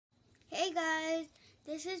Hi guys,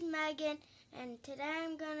 this is Megan, and today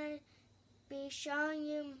I'm going to be showing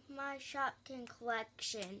you my Shopkins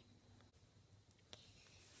collection.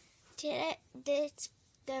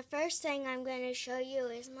 The first thing I'm going to show you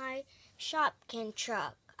is my Shopkins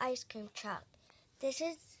truck, ice cream truck. This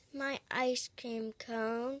is my ice cream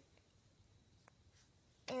cone,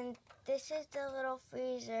 and this is the little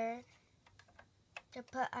freezer to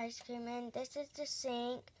put ice cream in. This is the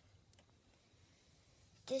sink.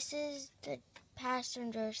 This is the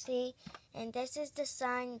passenger seat, and this is the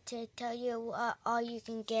sign to tell you what all you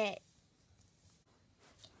can get.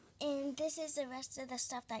 And this is the rest of the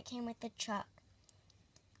stuff that came with the truck.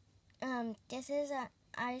 This is an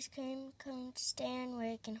ice cream cone stand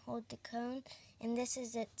where it can hold the cone, and this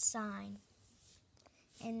is its sign.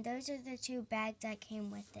 And those are the two bags that came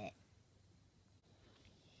with it.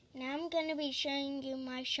 Now I'm going to be showing you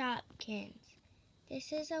my Shopkins.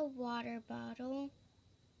 This is a water bottle.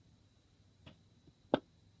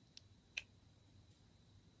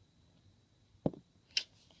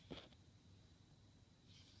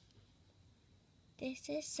 This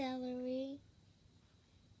is celery.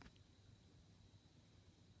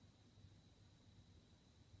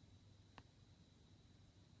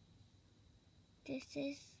 This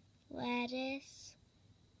is lettuce.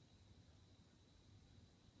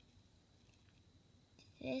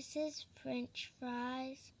 This is French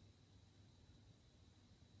fries.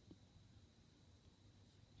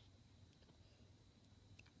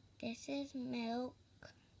 This is milk.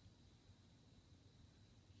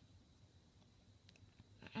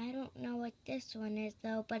 I don't know what this one is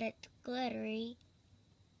though, but it's glittery.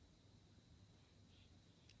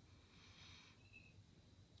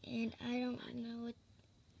 And I don't know what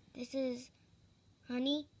this is.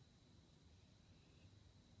 Honey.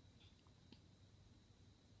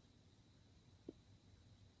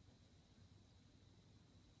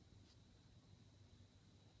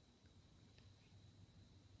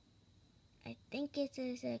 I think it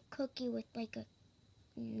is a cookie with like a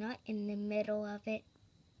nut in the middle of it.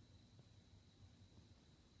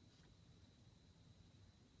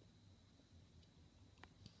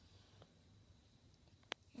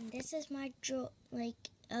 And this is my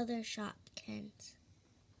other Shopkins.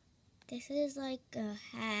 This is like a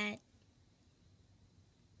hat.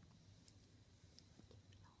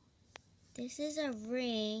 This is a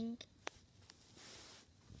ring.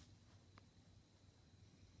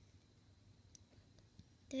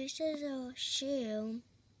 This is a shoe.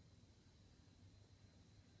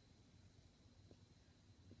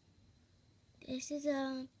 This is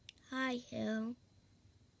a high heel.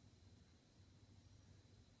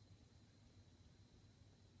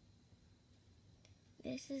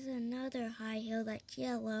 This is another high heel that's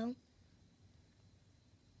yellow.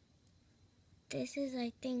 This is,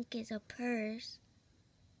 I think, is a purse.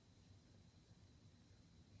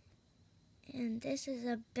 And this is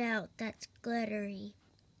a belt that's glittery.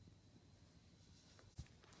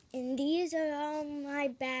 And these are all my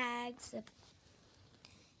bags.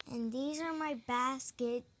 And these are my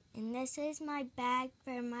basket. And this is my bag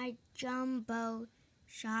for my jumbo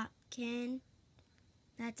Shopkins.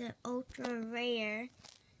 That's an ultra rare.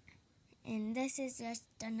 And this is just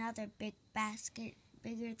another big basket,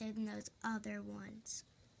 bigger than those other ones.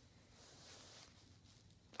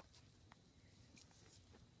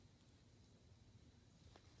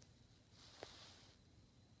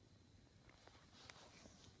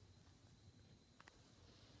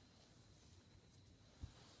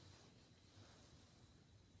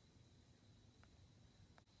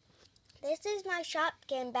 This is my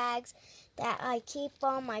Shopkins bags that I keep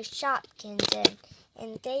all my Shopkins in.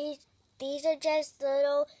 And these are just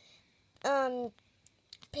little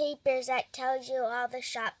papers that tells you all the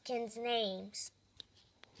Shopkins names.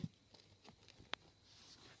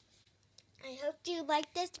 I hope you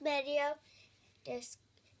like this video. Just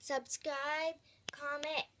subscribe,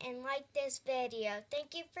 comment, and like this video.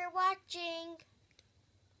 Thank you for watching.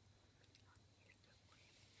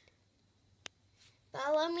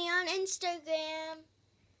 Follow me on Instagram.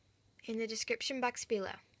 In the description box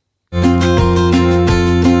below.